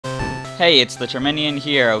Hey, it's the Terminian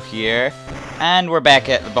Hero here, and we're back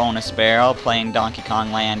at the bonus barrel playing Donkey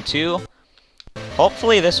Kong Land 2.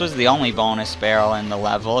 Hopefully this was the only bonus barrel in the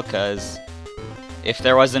level, because if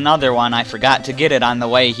there was another one, I forgot to get it on the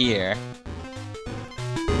way here.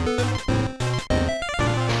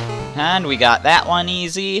 And we got that one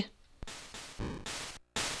easy.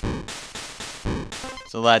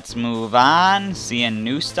 So let's move on, seeing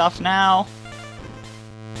new stuff now.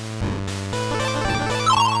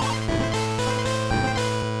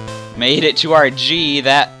 Made it to our G.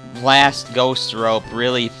 That last ghost rope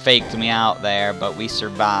really faked me out there, but we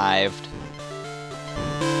survived.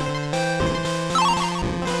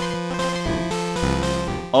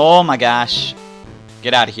 Oh my gosh.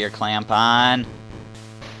 Get out of here, Clamp On.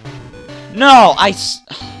 No!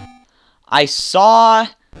 I saw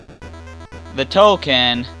the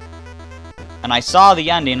token, and I saw the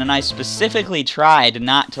ending, and I specifically tried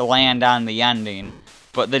not to land on the ending,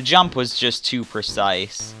 but the jump was just too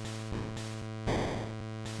precise.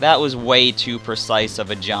 That was way too precise of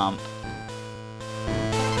a jump.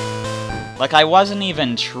 Like, I wasn't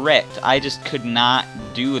even tricked, I just could not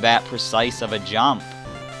do that precise of a jump.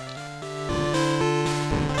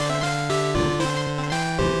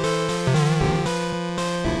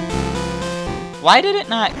 Why did it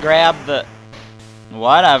not grab the...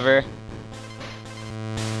 Whatever.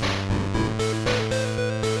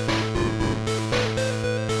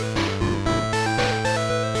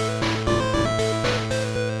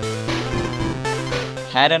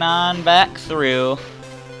 Heading on back through.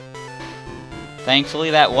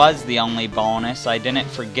 Thankfully that was the only bonus. I didn't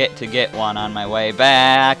forget to get one on my way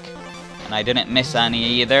back. And I didn't miss any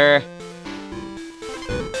either.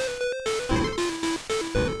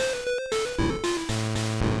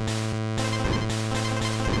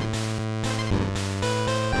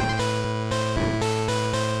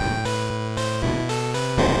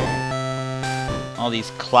 All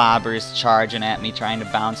these clobbers charging at me, trying to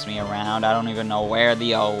bounce me around. I don't even know where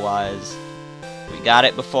the O was. We got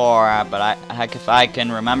it before, but heck if I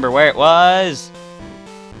can remember where it was.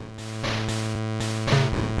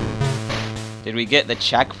 Did we get the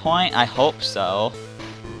checkpoint? I hope so.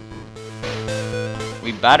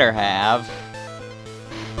 We better have.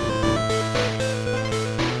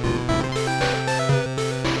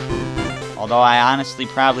 Although I honestly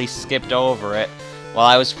probably skipped over it while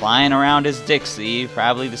I was flying around as Dixie.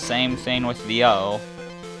 Probably the same thing with the O.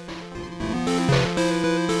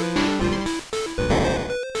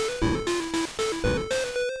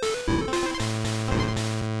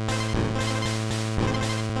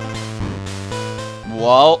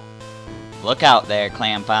 Whoa! Look out there,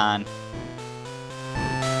 Clamp On.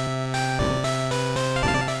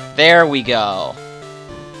 There we go.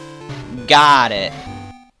 Got it.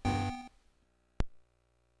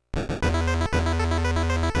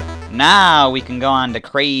 Now we can go on to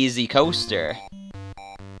Krazy Koaster.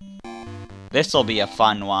 This'll be a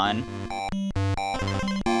fun one.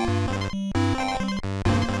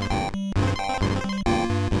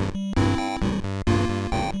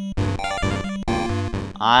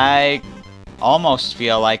 I almost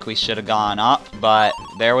feel like we should have gone up, but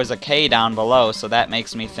there was a K down below, so that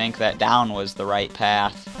makes me think that down was the right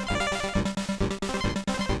path.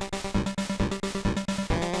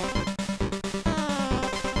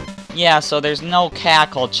 Yeah, so there's no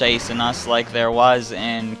cackle chasing us like there was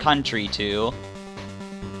in Country 2.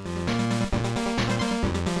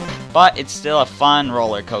 But it's still a fun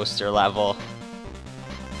roller coaster level.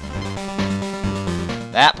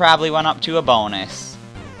 That probably went up to a bonus.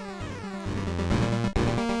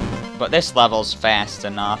 But this level's fast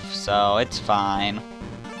enough, so it's fine.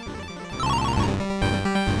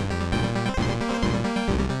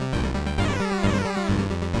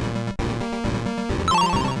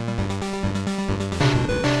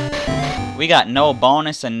 We got no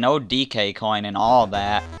bonus and no DK coin and all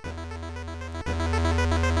that.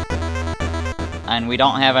 And we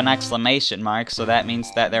don't have an exclamation mark, so that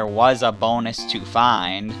means that there was a bonus to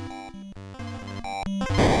find.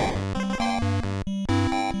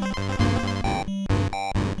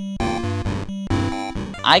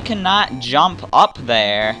 I cannot jump up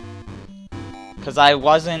there because I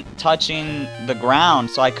wasn't touching the ground,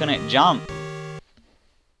 so I couldn't jump.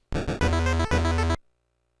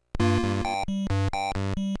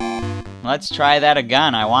 Let's try that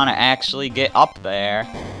again. I want to actually get up there.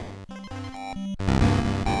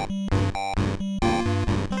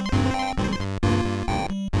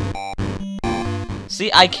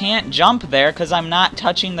 See, I can't jump there because I'm not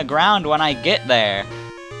touching the ground when I get there.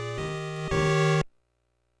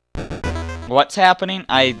 What's happening?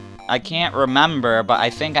 I can't remember, but I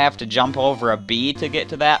think I have to jump over a B to get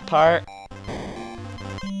to that part.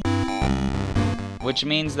 which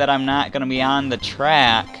means that I'm not going to be on the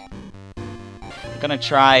track. I'm going to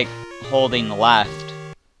try holding left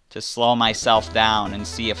to slow myself down and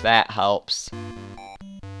see if that helps.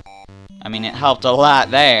 I mean, it helped a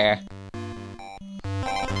lot there.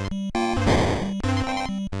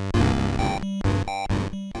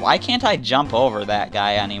 Why can't I jump over that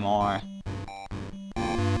guy anymore?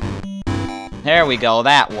 There we go,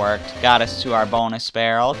 that worked. Got us to our bonus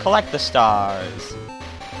barrel. Collect the stars.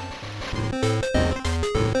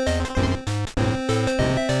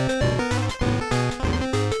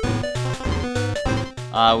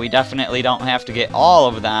 We definitely don't have to get all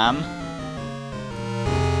of them.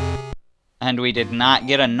 And we did not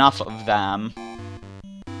get enough of them.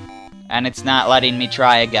 And it's not letting me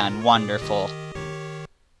try again. Wonderful.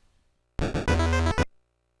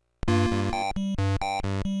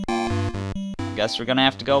 Guess we're gonna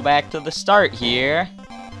have to go back to the start here.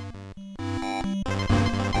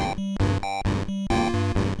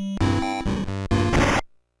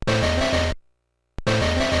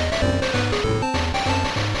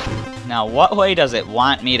 Now, what way does it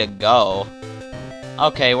want me to go?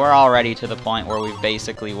 Okay, we're already to the point where we've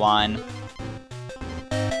basically won.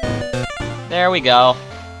 There we go.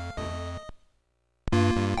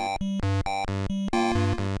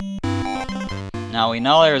 Now, we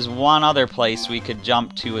know there's one other place we could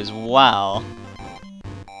jump to as well.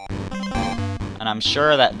 And I'm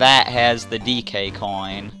sure that that has the DK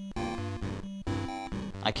coin.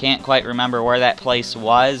 I can't quite remember where that place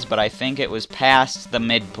was, but I think it was past the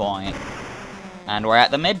midpoint. And we're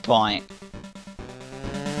at the midpoint.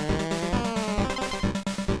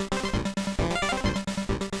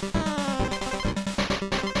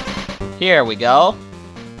 Here we go.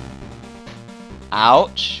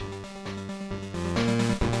 Ouch.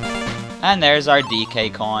 And there's our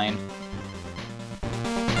DK coin.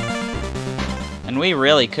 And we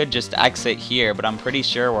really could just exit here, but I'm pretty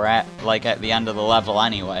sure we're at the end of the level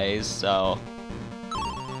anyways, so...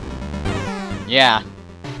 yeah.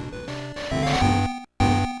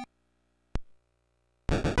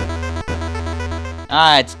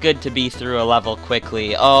 Ah, it's good to be through a level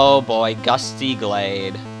quickly. Oh boy, Gusty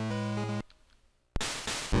Glade.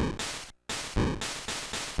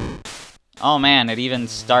 Oh man, it even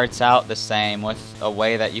starts out the same with a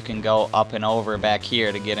way that you can go up and over back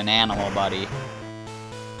here to get an animal buddy.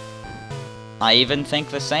 I even think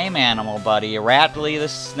the same animal buddy, Rattly the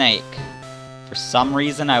snake. For some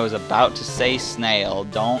reason I was about to say snail,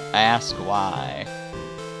 don't ask why.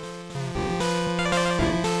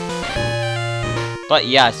 But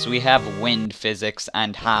yes, we have wind physics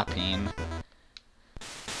and hopping.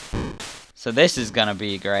 So this is gonna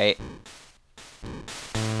be great.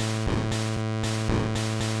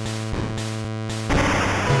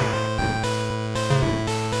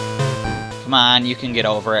 Come on, you can get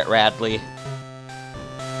over it, Rattly.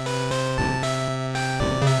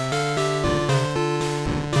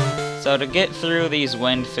 So to get through these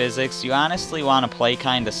wind physics, you honestly want to play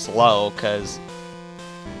kinda slow, because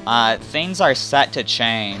things are set to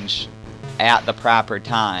change at the proper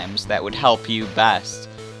times that would help you best.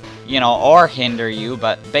 You know, or hinder you,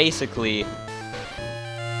 but basically...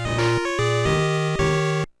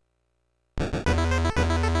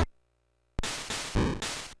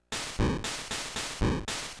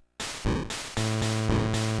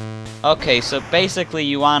 Okay, so basically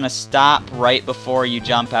you want to stop right before you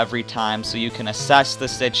jump every time so you can assess the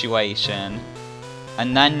situation,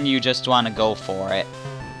 and then you just want to go for it.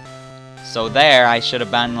 So there, I should have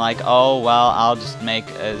been like, oh, well, I'll just make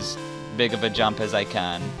as big of a jump as I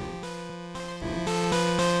can.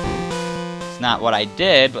 It's not what I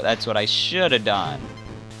did, but that's what I should have done.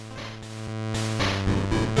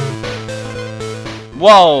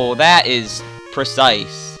 Whoa, that is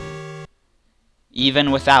precise.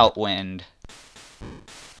 Even without wind.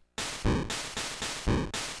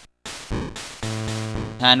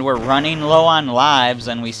 And we're running low on lives,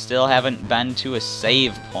 and we still haven't been to a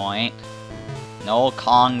save point. No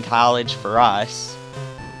Kong College for us.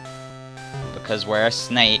 Because we're a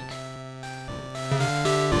snake.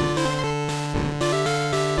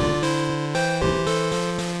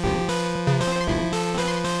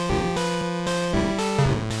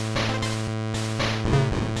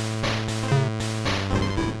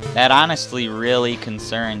 That honestly really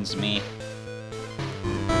concerns me.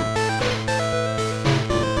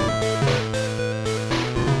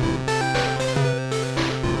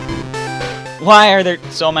 Why are there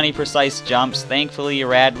so many precise jumps? Thankfully,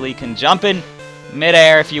 Rattly can jump in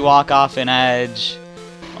midair if you walk off an edge.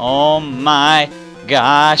 Oh my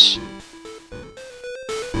gosh.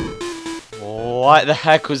 What the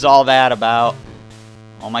heck was all that about?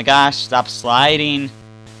 Oh my gosh, stop sliding.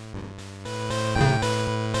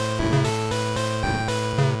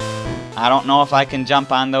 I don't know if I can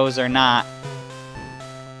jump on those or not.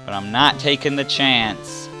 But I'm not taking the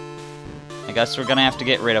chance. I guess we're gonna have to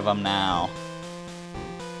get rid of them now.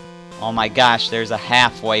 Oh my gosh, there's a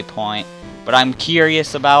halfway point. But I'm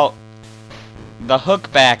curious about the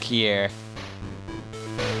hook back here.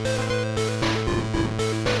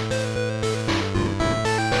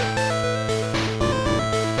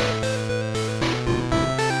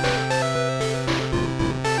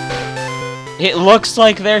 It looks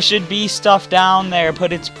like there should be stuff down there,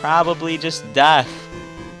 but it's probably just death.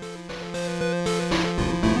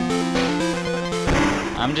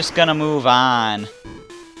 I'm just gonna move on.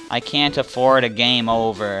 I can't afford a game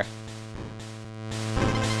over.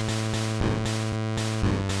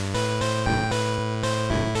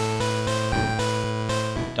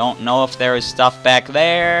 Don't know if there is stuff back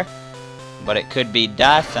there, but it could be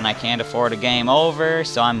death and I can't afford a game over,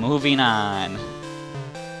 so I'm moving on.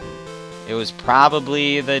 It was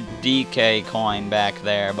probably the DK coin back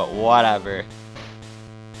there, but whatever.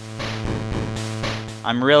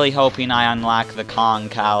 I'm really hoping I unlock the Kong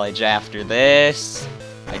College after this.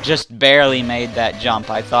 I just barely made that jump.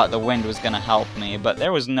 I thought the wind was gonna help me, but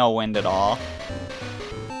there was no wind at all.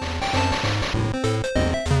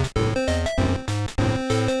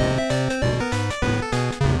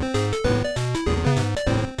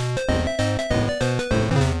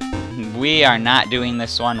 We are not doing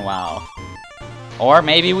this one well. Or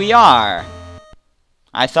maybe we are.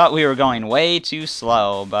 I thought we were going way too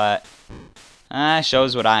slow, but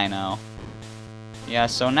shows what I know. Yeah,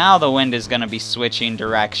 so now the wind is going to be switching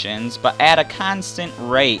directions, but at a constant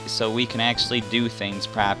rate so we can actually do things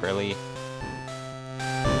properly.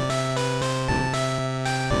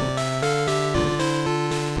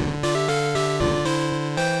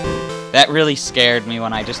 That really scared me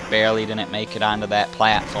when I just barely didn't make it onto that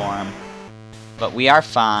platform. But we are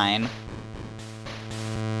fine.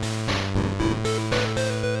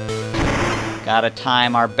 Gotta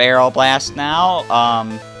time our barrel blast now.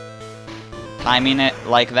 Timing it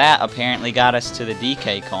like that apparently got us to the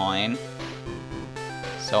DK coin.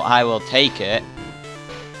 So I will take it.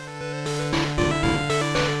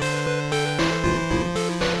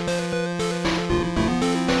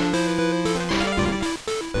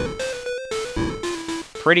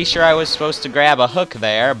 Pretty sure I was supposed to grab a hook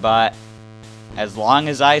there, but as long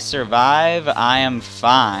as I survive, I am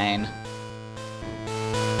fine.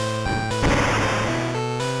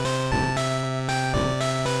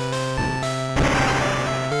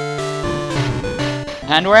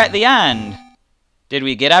 And we're at the end. Did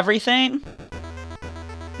we get everything?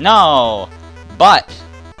 No, but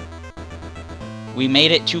we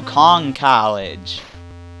made it to Kong College.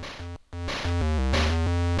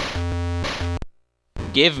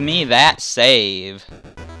 Give me that save.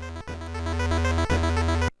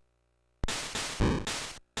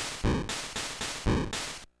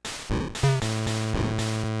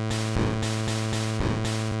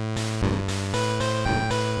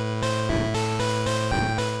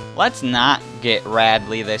 Let's not get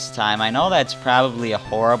Radley this time. I know that's probably a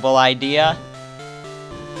horrible idea.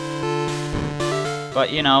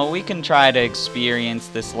 But, you know, we can try to experience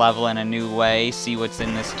this level in a new way, see what's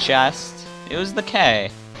in this chest. It was the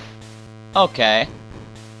K. Okay.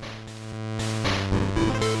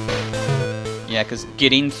 Yeah, because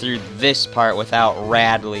getting through this part without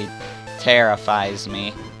Radley terrifies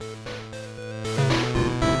me.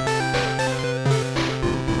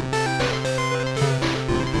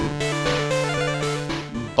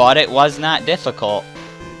 But it was not difficult.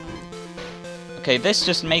 Okay, this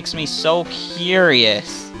just makes me so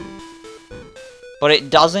curious. But it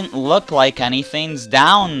doesn't look like anything's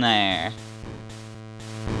down there.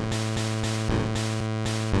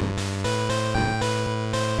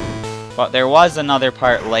 But there was another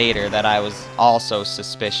part later that I was also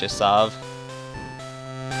suspicious of.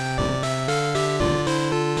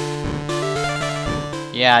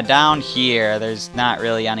 Yeah, down here, there's not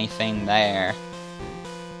really anything there.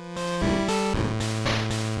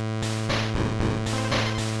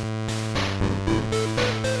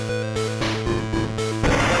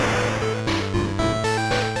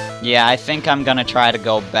 Yeah, I think I'm gonna try to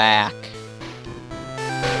go back.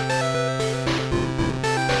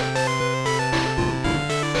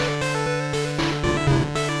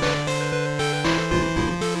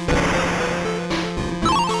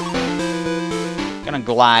 Gonna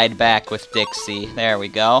glide back with Dixie. There we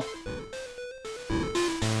go.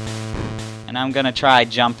 And I'm gonna try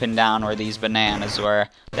jumping down where these bananas were.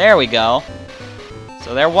 There we go.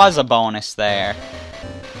 So there was a bonus there.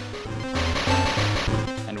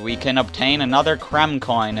 We can obtain another Creme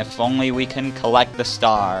coin if only we can collect the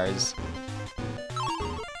stars.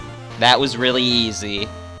 That was really easy.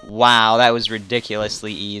 Wow, that was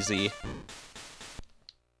ridiculously easy.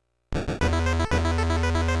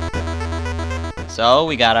 So,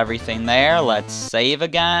 we got everything there. Let's save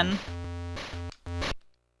again.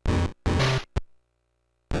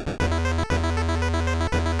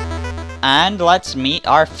 And let's meet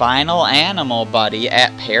our final animal buddy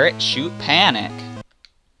at Parrot, Chute, Panic.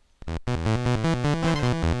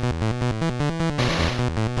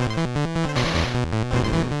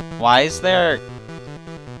 Why is there...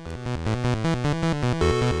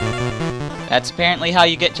 That's apparently how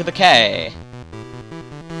you get to the K.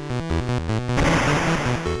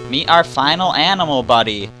 Meet our final animal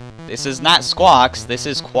buddy. This is not Squawks, this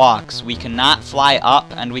is Quawks. We cannot fly up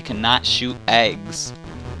and we cannot shoot eggs.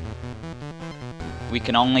 We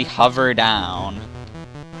can only hover down.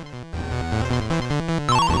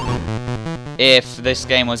 If this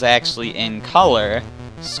game was actually in color,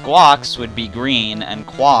 Squawks would be green and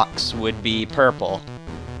Quawks would be purple.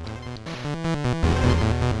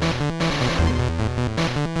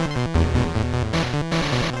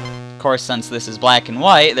 Of course, since this is black and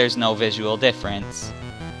white, there's no visual difference.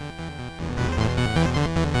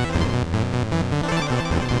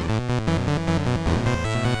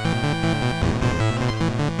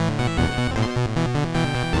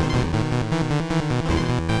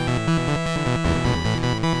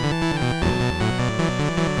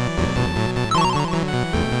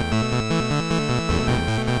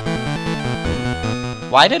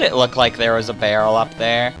 Why did it look like there was a barrel up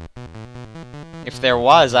there? If there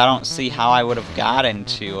was, I don't see how I would have gotten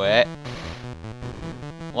to it.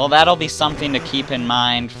 Well, that'll be something to keep in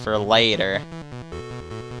mind for later.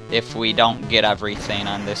 If we don't get everything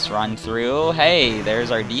on this run through. Hey, there's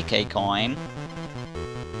our DK coin.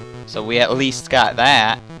 So we at least got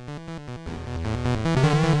that.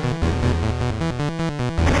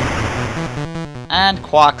 And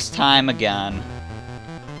Quawks time again.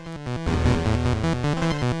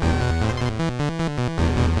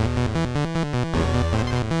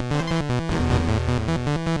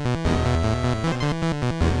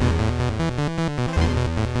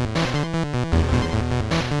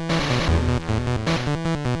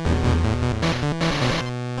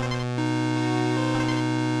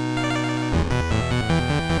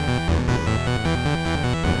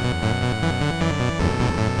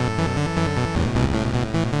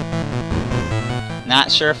 Not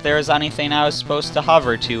sure if there was anything I was supposed to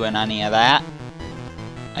hover to in any of that.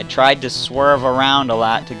 I tried to swerve around a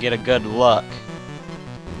lot to get a good look.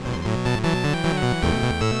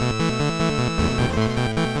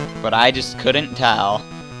 But I just couldn't tell.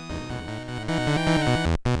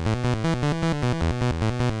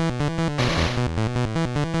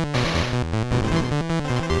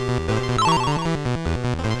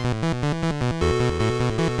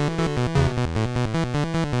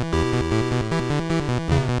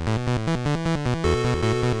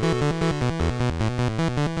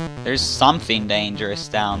 There's something dangerous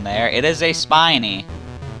down there. It is a Spiny.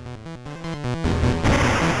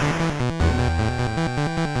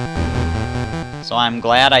 So I'm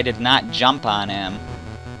glad I did not jump on him.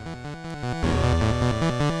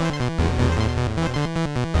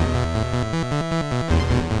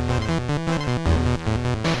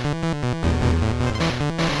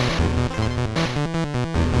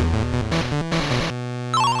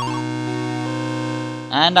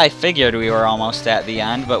 And I figured we were almost at the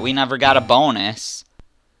end, but we never got a bonus.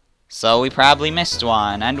 So we probably missed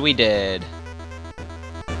one, and we did.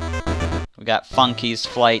 We got Funky's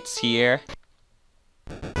flights here.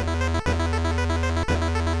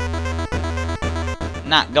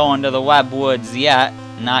 Not going to the web woods yet.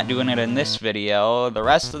 Not doing it in this video. The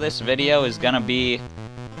rest of this video is gonna be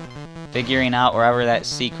figuring out wherever that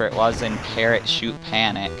secret was in Parrot, Chute,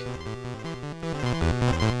 Panic.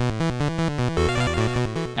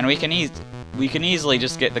 And we can easily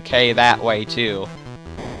just get the K that way too.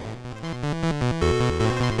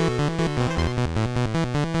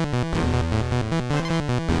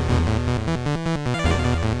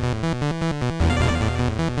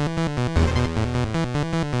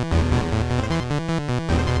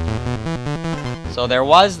 So there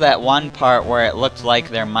was that one part where it looked like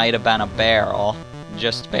there might have been a barrel,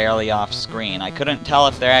 just barely off screen. I couldn't tell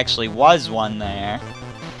if there actually was one there.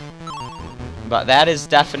 But that is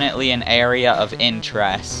definitely an area of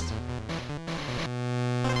interest.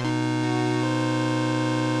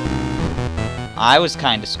 I was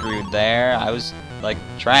kind of screwed there. I was, like,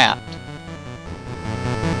 trapped.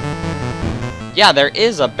 Yeah, there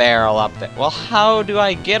is a barrel up there. Well, how do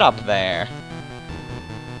I get up there?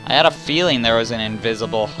 I had a feeling there was an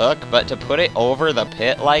invisible hook, but to put it over the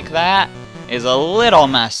pit like that is a little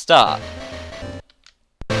messed up.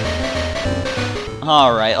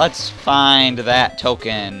 Alright, let's find that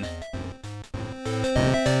token.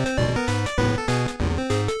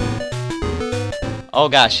 Oh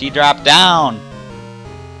gosh, he dropped down!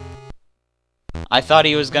 I thought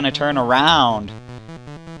he was gonna turn around.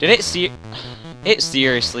 Did it see? It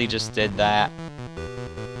seriously just did that.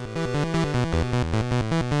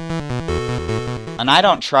 And I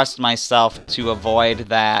don't trust myself to avoid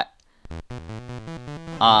that.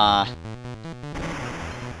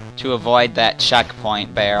 To avoid that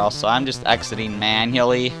checkpoint barrel, so I'm just exiting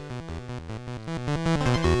manually.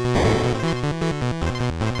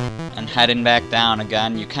 And heading back down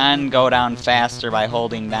again. You can go down faster by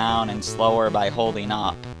holding down and slower by holding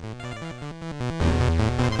up.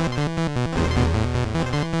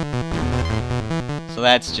 So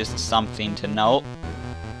that's just something to note.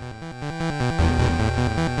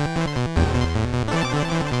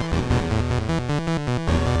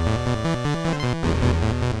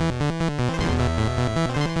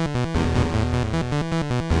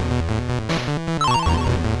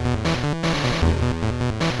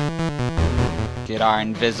 Get our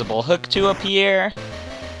invisible hook to appear.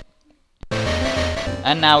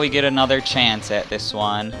 And now we get another chance at this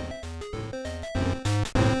one.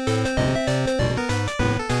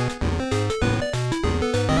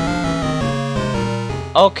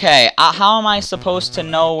 Okay, how am I supposed to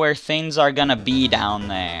know where things are gonna be down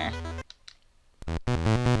there?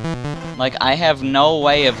 Like, I have no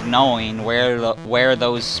way of knowing where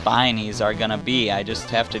those spinies are gonna be. I just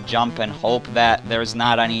have to jump and hope that there's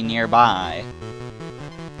not any nearby.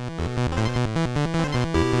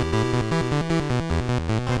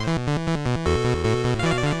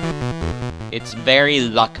 It's very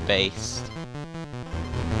luck-based.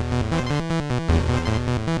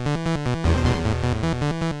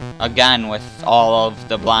 Again, with all of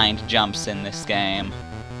the blind jumps in this game.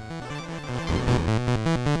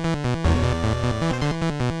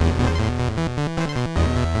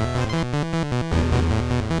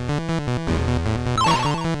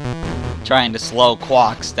 Trying to slow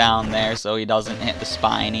Quax down there so he doesn't hit the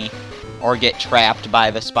spiny or get trapped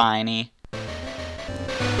by the spiny.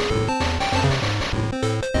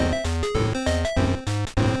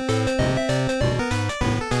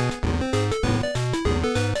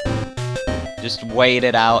 Just wait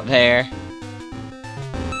it out there.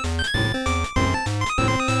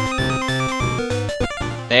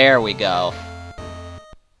 There we go.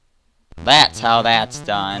 That's how that's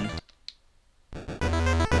done.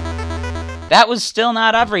 That was still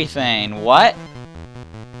not everything. What?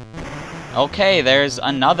 Okay, there's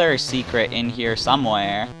another secret in here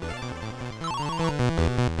somewhere.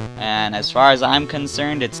 And as far as I'm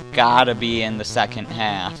concerned, it's gotta be in the second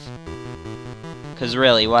half. 'Cause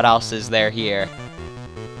really, what else is there here?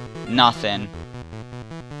 Nothing.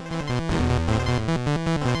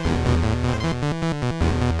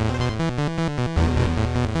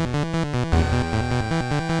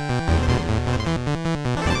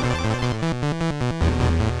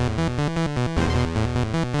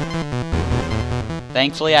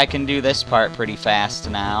 Thankfully, I can do this part pretty fast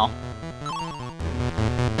now.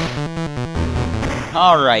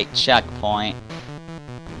 Alright, checkpoint.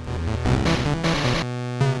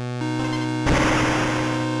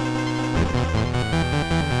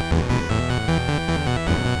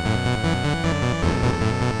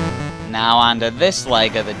 Now onto this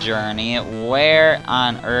leg of the journey. Where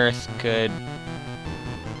on earth could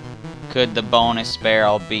the bonus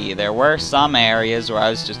barrel be? There were some areas where I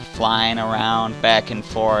was just flying around back and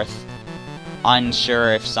forth,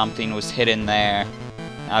 unsure if something was hidden there.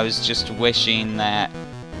 I was just wishing that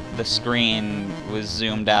the screen was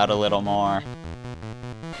zoomed out a little more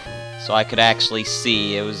so I could actually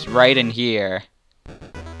see. It was right in here.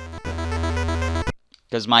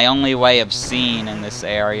 Because my only way of seeing in this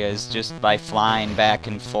area is just by flying back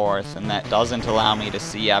and forth, and that doesn't allow me to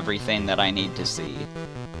see everything that I need to see.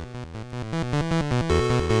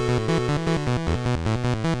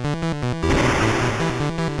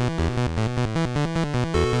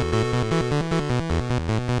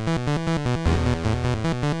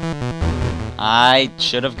 I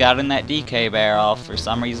should have gotten that DK barrel. For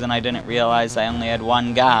some reason I didn't realize I only had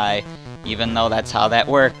one guy, even though that's how that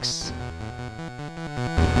works.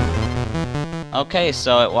 Okay,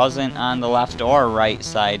 so it wasn't on the left or right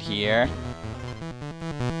side here.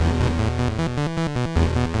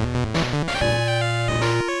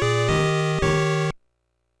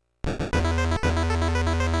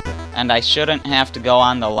 And I shouldn't have to go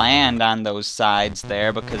on the land on those sides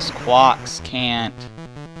there because Quax can't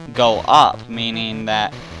go up, meaning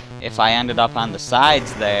that if I ended up on the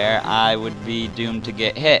sides there, I would be doomed to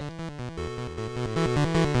get hit.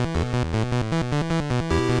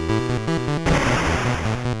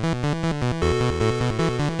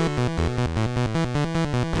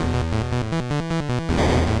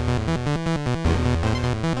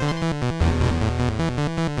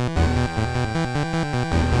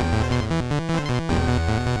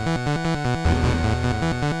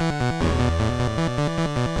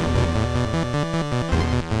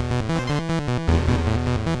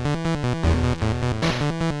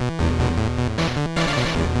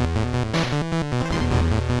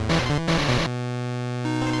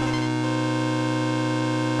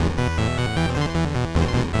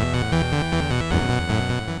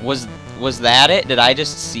 Was that it? Did I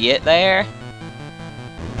just see it there?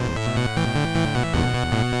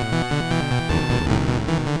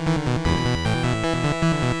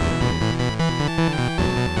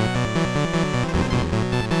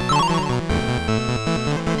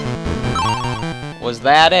 Was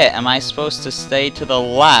that it? Am I supposed to stay to the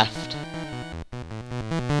left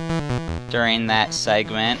during that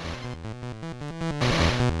segment?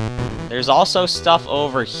 There's also stuff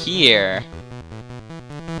over here.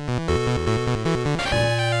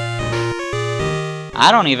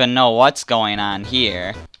 I don't even know what's going on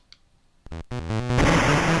here.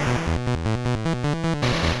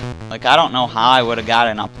 Like, I don't know how I would have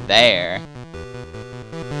gotten up there.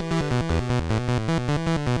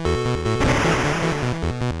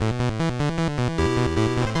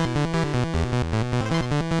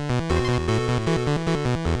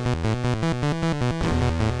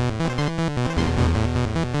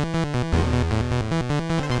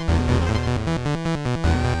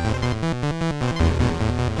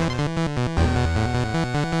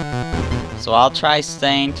 So I'll try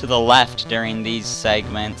staying to the left during these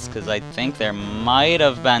segments, because I think there might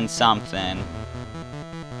have been something.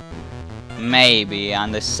 Maybe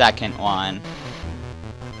on the second one.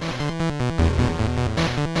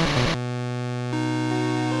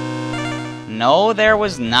 No, there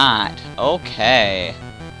was not. Okay.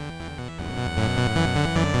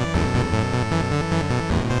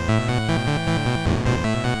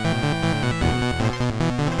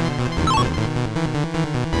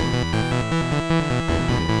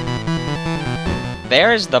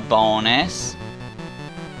 There's the bonus.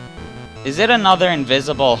 Is it another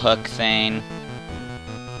invisible hook thing?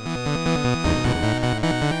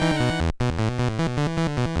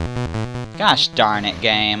 Gosh darn it,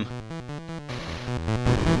 game.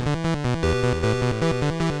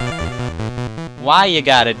 Why you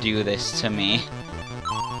gotta do this to me?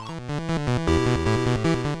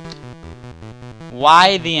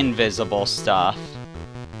 Why the invisible stuff?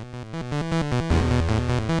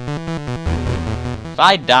 If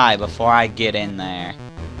I die before I get in there.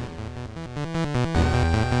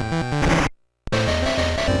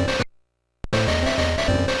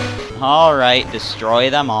 Alright, destroy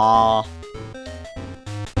them all.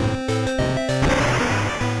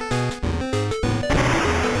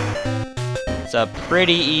 It's a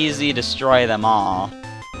pretty easy destroy them all.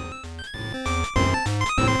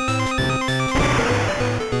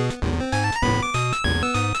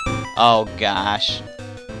 Oh gosh.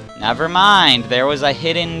 Never mind, there was a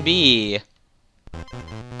hidden bee.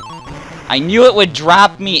 I knew it would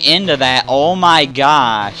drop me into that, oh my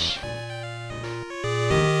gosh.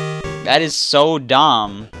 That is so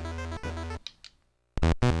dumb.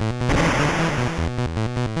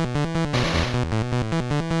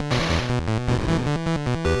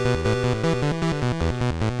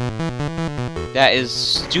 That is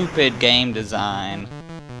stupid game design.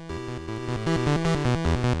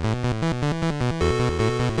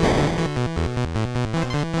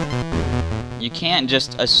 You can't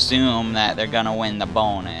just assume that they're gonna win the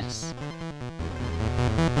bonus.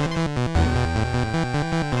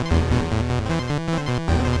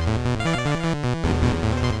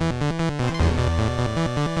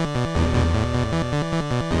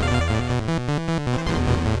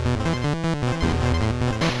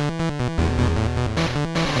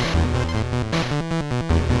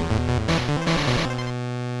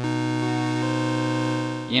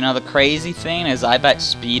 You know, the crazy thing is I bet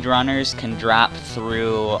speedrunners can drop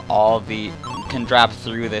through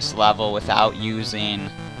this level without using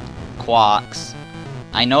quacks.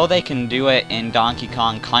 I know they can do it in Donkey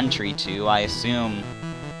Kong Country too. I assume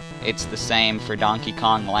it's the same for Donkey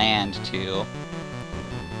Kong Land too.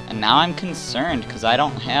 And now I'm concerned because I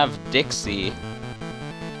don't have Dixie.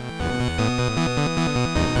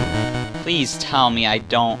 Please tell me I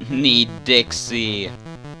don't need Dixie.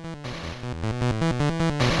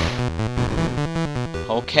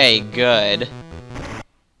 Okay, good.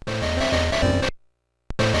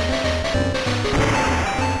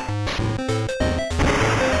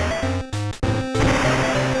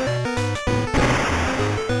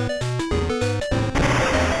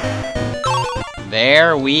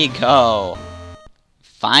 There we go.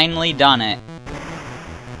 Finally done it.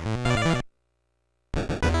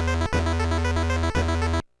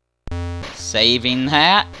 Saving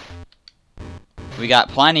that. We got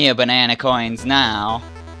plenty of banana coins now.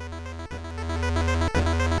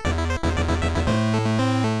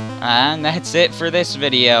 And that's it for this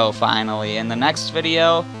video, finally. In the next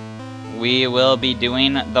video, we will be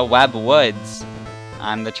doing the Web Woods.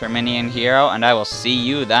 I'm the Terminian Hero, and I will see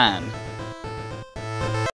you then.